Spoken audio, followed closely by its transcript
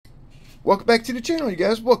Welcome back to the channel, you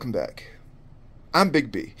guys. Welcome back. I'm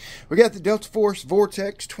Big B. We got the Deltaforce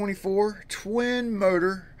Vortex 24 twin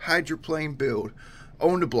motor hydroplane build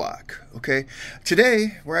on the block. Okay,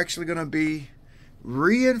 today we're actually going to be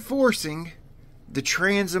reinforcing the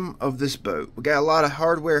transom of this boat. We got a lot of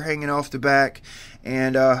hardware hanging off the back,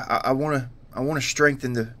 and I want to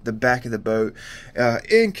strengthen the back of the boat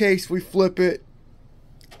in case we flip it.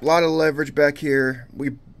 A lot of leverage back here.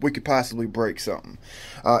 We could possibly break something.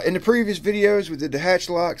 In the previous videos, we did the hatch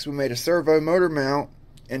locks. We made a servo motor mount,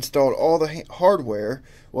 installed all the hardware.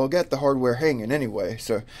 Well, got the hardware hanging anyway.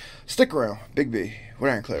 So stick around. Big B with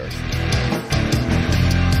Ironclads.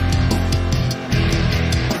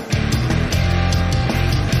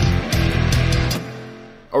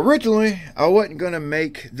 Originally, I wasn't gonna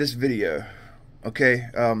make this video. Okay.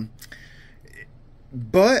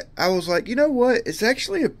 But I was like, you know what? It's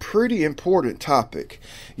actually a pretty important topic.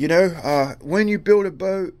 You know, when you build a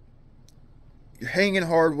boat, you're hanging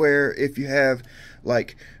hardware. If you have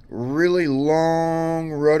like really long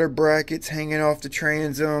rudder brackets hanging off the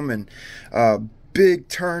transom and big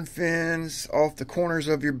turn fins off the corners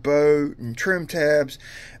of your boat and trim tabs,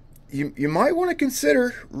 you might want to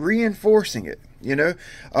consider reinforcing it. You know,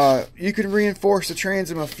 you can reinforce the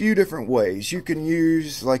transom a few different ways. You can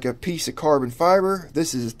use like a piece of carbon fiber.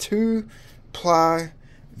 This is a 2-ply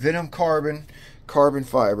VENOM carbon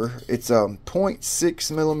fiber. It's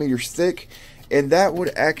 0.6 millimeters thick, and that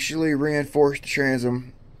would actually reinforce the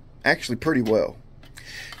transom actually pretty well.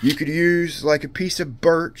 You could use like a piece of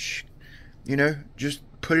birch, you know, just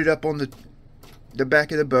put it up on the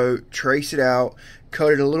back of the boat, trace it out,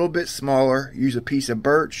 cut it a little bit smaller, use a piece of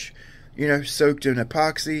birch, you know, soaked in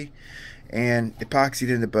epoxy and epoxied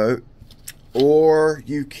in the boat. Or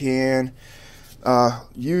you can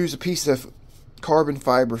use a piece of carbon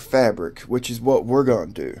fiber fabric, which is what we're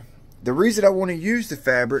going to do. The reason I want to use the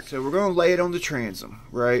fabric, so we're going to lay it on the transom,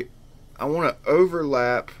 right? I want to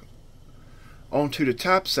overlap onto the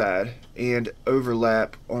top side and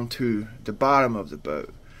overlap onto the bottom of the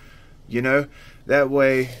boat. You know, that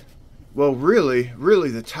way, well, really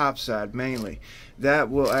the top side mainly.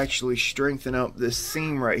 That will actually strengthen up this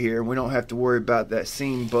seam right here, and we don't have to worry about that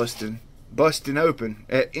seam busting open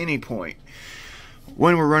at any point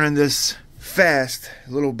when we're running this fast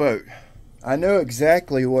little boat. I know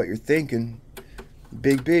exactly what you're thinking,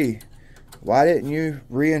 Big B. Why didn't you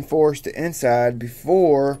reinforce the inside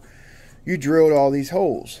before you drilled all these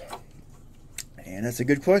holes? And that's a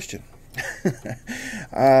good question.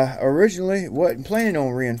 Originally wasn't planning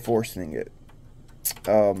on reinforcing it.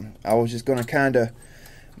 I was just going to kind of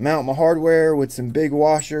mount my hardware with some big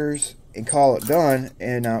washers and call it done.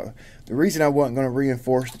 And the reason I wasn't going to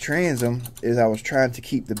reinforce the transom is I was trying to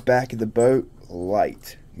keep the back of the boat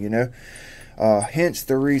light, you know. Hence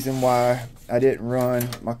the reason why I didn't run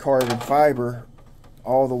my carbon fiber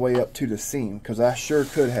all the way up to the seam, because I sure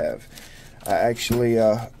could have. I actually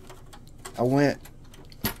I went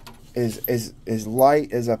as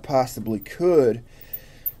light as I possibly could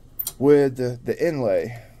with the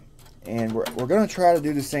inlay, and we're going to try to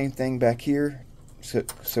do the same thing back here, so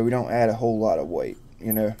we don't add a whole lot of weight,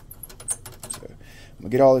 you know. So I'm gonna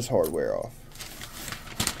get all this hardware off.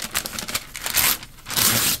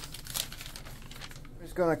 I'm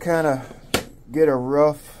just gonna kind of get a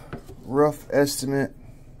rough estimate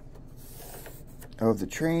of the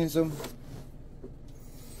transom.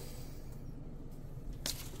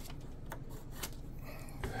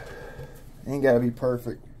 Ain't gotta be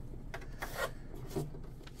perfect.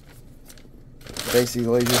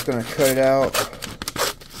 Basically just gonna cut it out,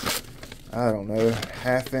 I don't know,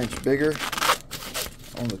 1/2 inch bigger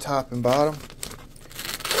on the top and bottom.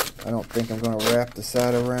 I don't think I'm gonna wrap the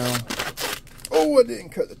side around. Oh, I didn't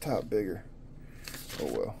cut the top bigger.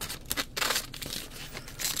 Oh well.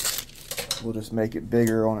 We'll just make it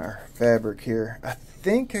bigger on our fabric here. I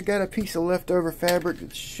think I got a piece of leftover fabric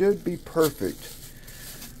that should be perfect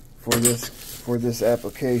for this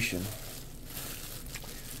application.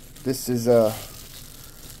 This is a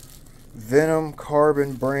VENOM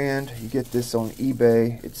carbon brand. You get this on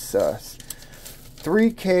eBay. It's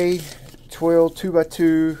 3K twill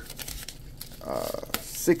 2x2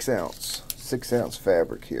 6 ounce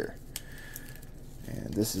fabric here,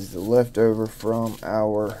 and this is the leftover from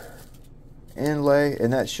our inlay,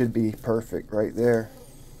 and that should be perfect right there.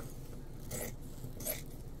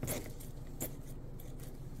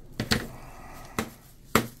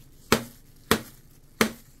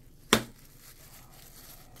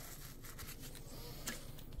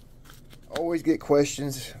 Always get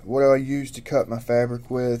questions, what do I use to cut my fabric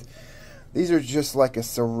with? These are just like a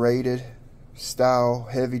serrated style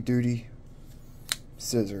heavy duty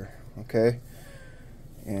scissor, okay?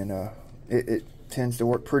 And it tends to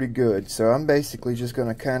work pretty good. So I'm basically just going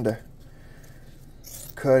to kind of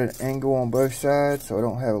cut an angle on both sides so I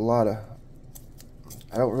don't have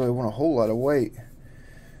I don't really want a whole lot of weight.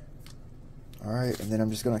 Alright, and then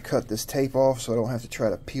I'm just going to cut this tape off so I don't have to try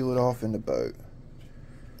to peel it off in the boat.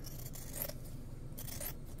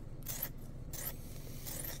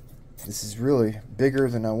 This is really bigger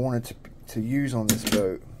than I wanted to use on this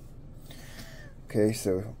boat. Okay,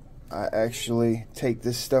 so I actually take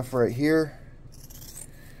this stuff right here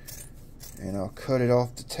and I'll cut it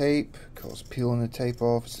off the tape, because peeling the tape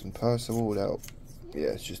off is impossible without, yeah,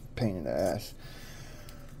 it's just a pain in the ass.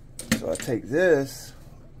 So I take this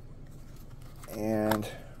and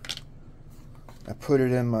I put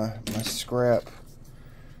it in my scrap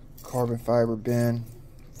carbon fiber bin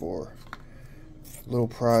for little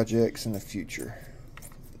projects in the future.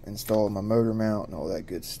 Install my motor mount and all that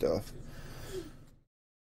good stuff.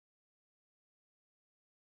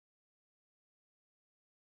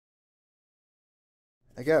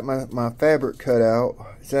 I got my fabric cut out.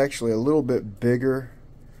 It's actually a little bit bigger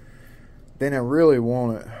than I really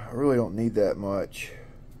want it. I really don't need that much,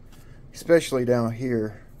 especially down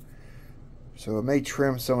here. So I may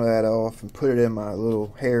trim some of that off and put it in my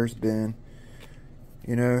little hairs bin,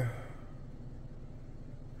 you know,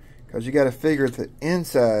 because you got to figure the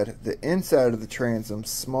inside of the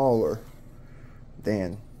transom's smaller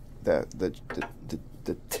than the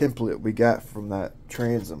template we got from that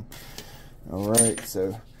transom. Alright,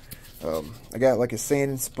 so I got like a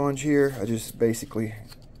sanding sponge here. I just basically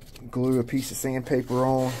glue a piece of sandpaper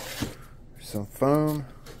on, some foam,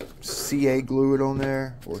 CA glue it on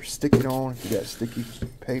there, or stick it on if you got sticky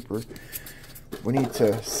paper. We need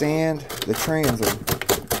to sand the transom,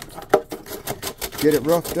 get it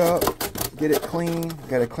roughed up, get it clean.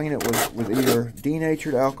 Got to clean it with either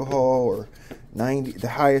denatured alcohol or 90, the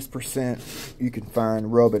highest percent you can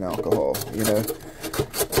find, rubbing alcohol, you know.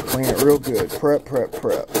 Clean it real good. Prep.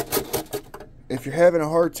 If you're having a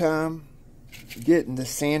hard time getting the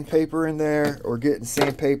sandpaper in there or getting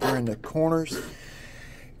sandpaper in the corners,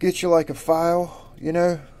 get you like a file, you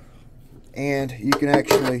know, and you can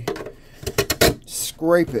actually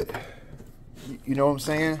scrape it. You know what I'm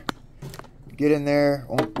saying? Get in there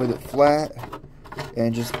with it flat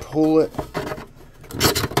and just pull it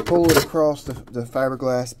across the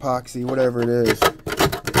fiberglass, epoxy, whatever it is,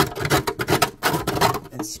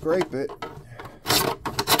 and scrape it.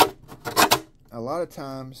 A lot of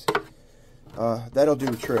times that'll do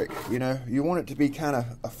the trick. You know, you want it to be kind of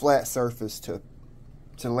a flat surface to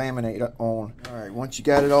laminate on. Alright, once you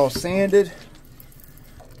got it all sanded,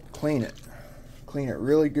 clean it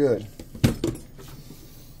really good.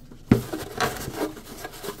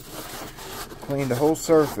 Clean the whole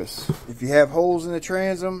surface. If you have holes in the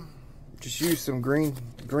transom, just use some green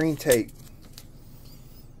tape.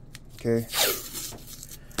 Okay,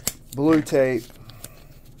 blue tape,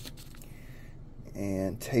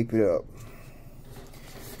 and tape it up.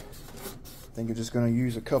 I think I'm just going to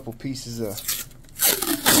use a couple pieces of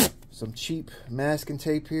some cheap masking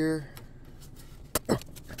tape here.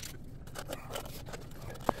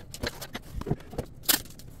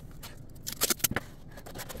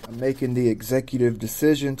 I'm making the executive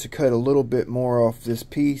decision to cut a little bit more off this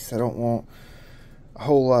piece. I don't want a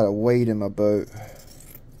whole lot of weight in my boat.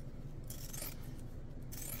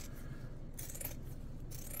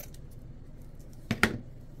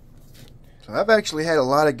 So I've actually had a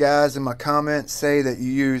lot of guys in my comments say that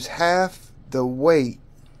you use half the weight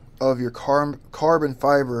of your carbon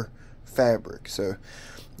fiber fabric. So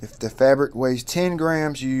if the fabric weighs 10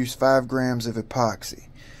 grams, you use 5 grams of epoxy.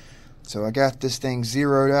 So I got this thing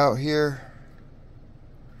zeroed out here.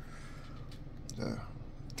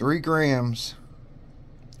 3 grams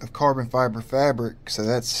of carbon fiber fabric. So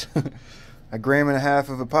that's a gram and a half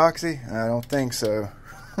of epoxy? I don't think so.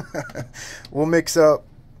 We'll mix up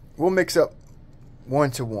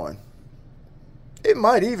 1 to 1. It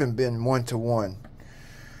might even been 1 to 1.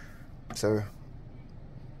 So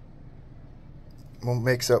we'll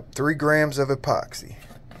mix up 3 grams of epoxy.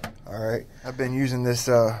 Alright, I've been using this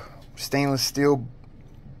stainless steel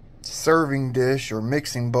serving dish or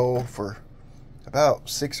mixing bowl for about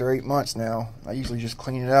 6 or 8 months now. I usually just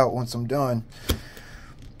clean it out once I'm done.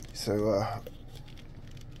 So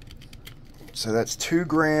that's 2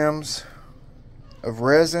 grams of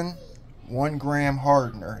resin, 1 gram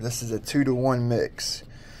hardener. This is a 2 to 1 mix.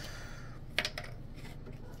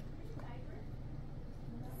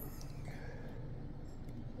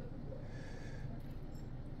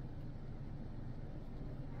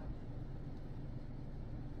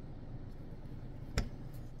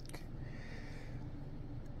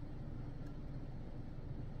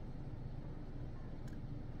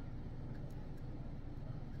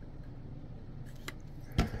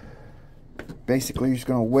 basically just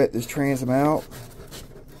going to wet this transom out.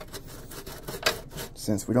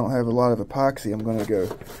 Since we don't have a lot of epoxy, I'm going to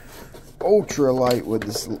go ultra light with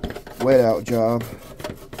this wet out job.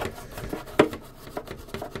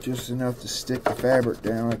 Just enough to stick the fabric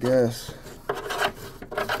down, I guess.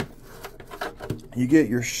 You get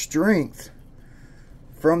your strength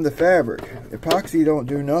from the fabric. Epoxy don't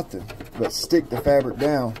do nothing but stick the fabric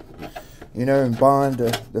down, you know, and bond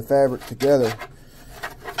the fabric together.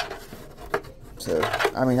 So,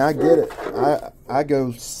 I mean, I get it. I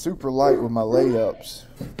go super light with my layups.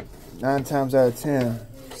 9 times out of 10,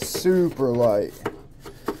 super light.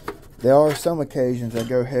 There are some occasions I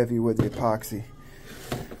go heavy with the epoxy,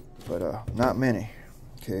 but not many.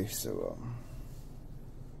 Okay, so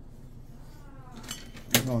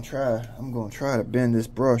I'm gonna try to bend this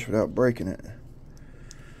brush without breaking it.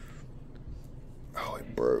 Oh,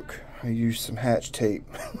 it broke. I used some hatch tape.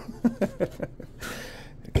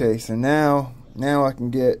 Okay, so now I can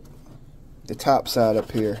get the top side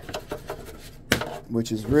up here,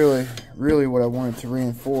 which is really what I wanted to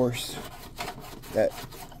reinforce, that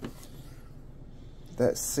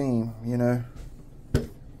seam, you know.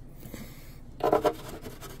 I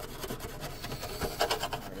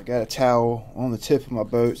got a towel on the tip of my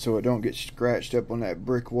boat so it don't get scratched up on that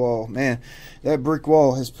brick wall. Man, that brick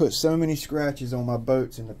wall has put so many scratches on my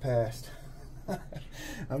boats in the past.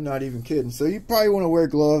 I'm not even kidding. So you probably want to wear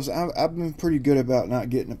gloves. I've been pretty good about not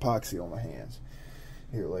getting epoxy on my hands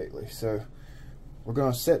here lately. So we're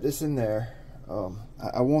going to set this in there.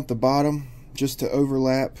 I want the bottom just to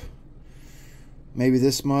overlap maybe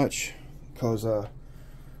this much, because I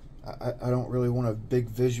don't really want a big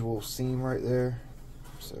visual seam right there.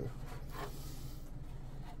 So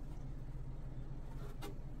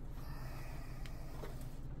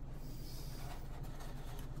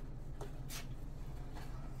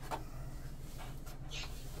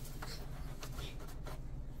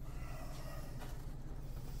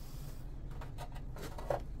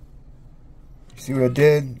see what I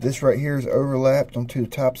did? This right here is overlapped onto the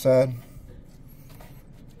top side.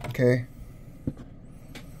 Okay.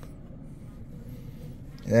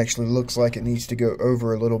 It actually looks like it needs to go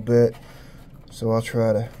over a little bit. So I'll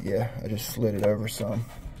try to, yeah, I just slid it over some.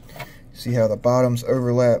 See how the bottoms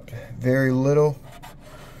overlapped very little?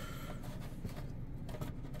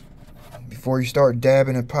 Before you start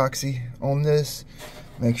dabbing epoxy on this,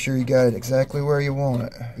 make sure you got it exactly where you want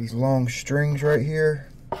it. These long strings right here,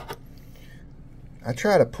 I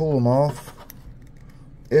try to pull them off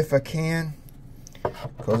if I can,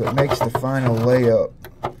 because it makes the final layup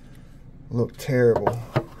look terrible.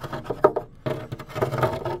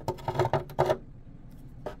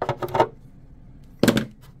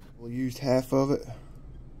 We'll use half of it,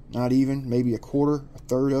 not even, maybe a quarter, a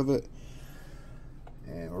third of it,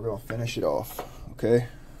 and we're going to finish it off, okay?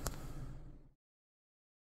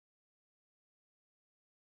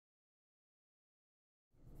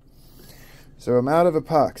 So I'm out of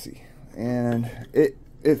epoxy, and it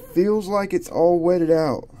feels like it's all wetted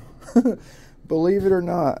out. Believe it or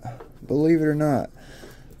not. Believe it or not.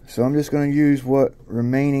 So I'm just going to use what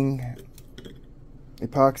remaining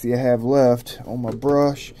epoxy I have left on my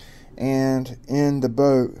brush and in the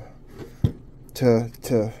boat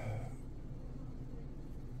to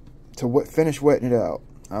finish wetting it out.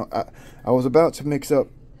 I was about to mix up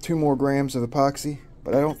 2 more grams of epoxy,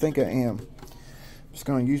 but I don't think I am. I'm just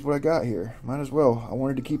going to use what I got here. Might as well. I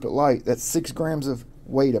wanted to keep it light. That's 6 grams of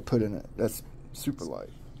weight I put in it. That's super light.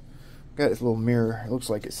 Got this little mirror. It looks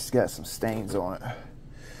like it's got some stains on it.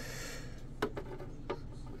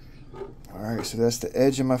 Alright, so that's the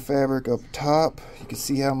edge of my fabric up top. You can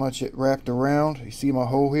see how much it wrapped around. You see my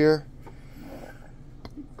hole here?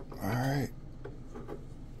 Alright.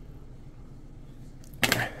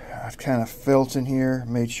 I've kind of felt in here,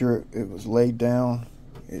 made sure it was laid down.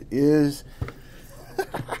 It is.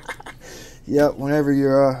 Yep, whenever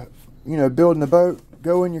you're you know, building a boat,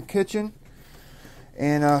 go in your kitchen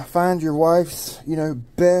and find your wife's, you know,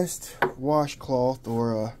 best washcloth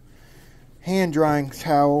or a hand drying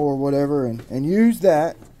towel or whatever, and use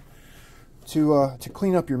that to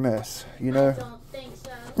clean up your mess, you know. I don't think so.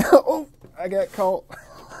 Oh, I got caught.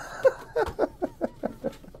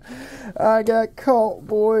 I got caught,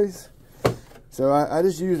 boys. So I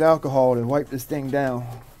just use alcohol to wipe this thing down.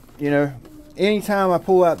 You know, anytime I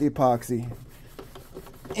pull out the epoxy,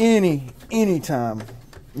 anytime,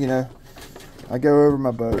 you know, I go over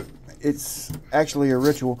my boat. It's actually a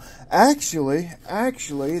ritual. Actually,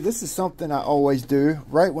 this is something I always do.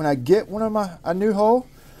 Right when I get one of a new hole,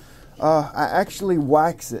 I actually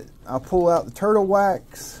wax it. I'll pull out the turtle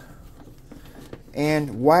wax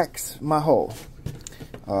and wax my hole.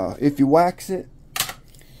 If you wax it,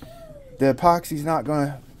 the epoxy's not going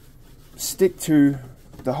to stick to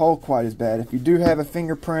the hull quite as bad. If you do have a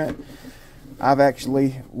fingerprint, I've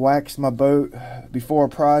actually waxed my boat before a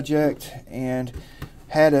project and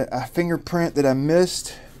had a fingerprint that I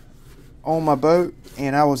missed on my boat,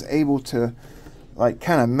 and I was able to like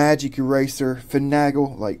kind of magic eraser,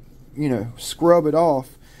 finagle, like, you know, scrub it off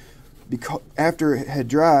because after it had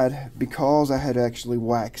dried, because I had actually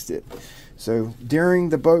waxed it. So during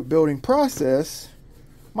the boat building process,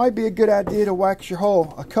 might be a good idea to wax your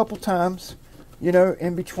hull a couple times, you know,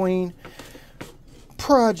 in between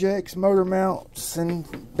projects, motor mounts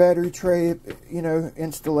and battery tray, you know,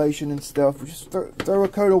 installation and stuff. Just throw a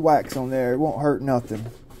coat of wax on there. It won't hurt nothing.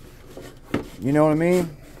 You know what I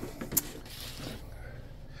mean?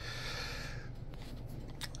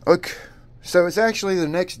 Okay, so it's actually the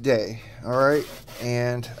next day, all right,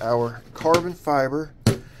 and our carbon fiber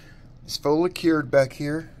is fully cured back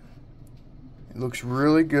here. It looks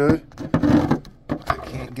really good. I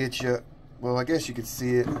can't get you, well, I guess you could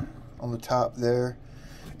see it on the top there.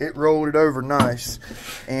 It rolled it over nice,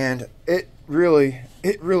 and it really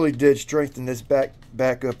did strengthen this back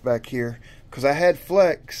up back here, because I had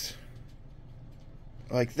flex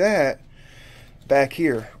like that back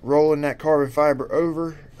here, rolling that carbon fiber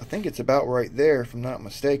over. I think it's about right there, if I'm not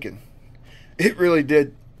mistaken. It really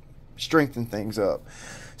did strengthen things up.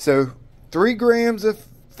 So 3 grams of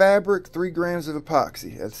fabric, 3 grams of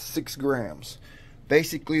epoxy. That's 6 grams.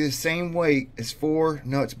 Basically the same weight as 4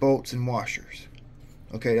 nuts, bolts, and washers.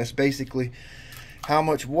 Okay, that's basically how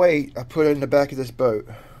much weight I put in the back of this boat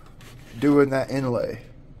doing that inlay.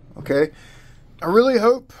 Okay, I really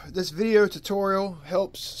hope this video tutorial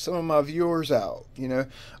helps some of my viewers out. You know,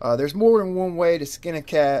 there's more than one way to skin a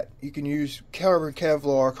cat. You can use carbon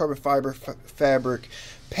Kevlar, carbon fiber fabric,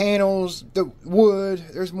 panels, the wood.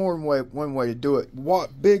 There's more than one way to do it.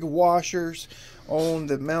 Big washers on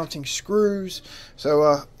the mounting screws.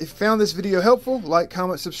 So if you found this video helpful, like,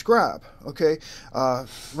 comment, subscribe. Okay,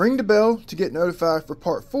 ring the bell to get notified for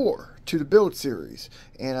part 4 to the build series.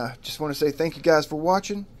 And I just want to say thank you guys for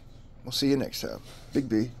watching. We'll see you next time. Big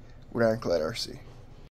B with Ironclad RC.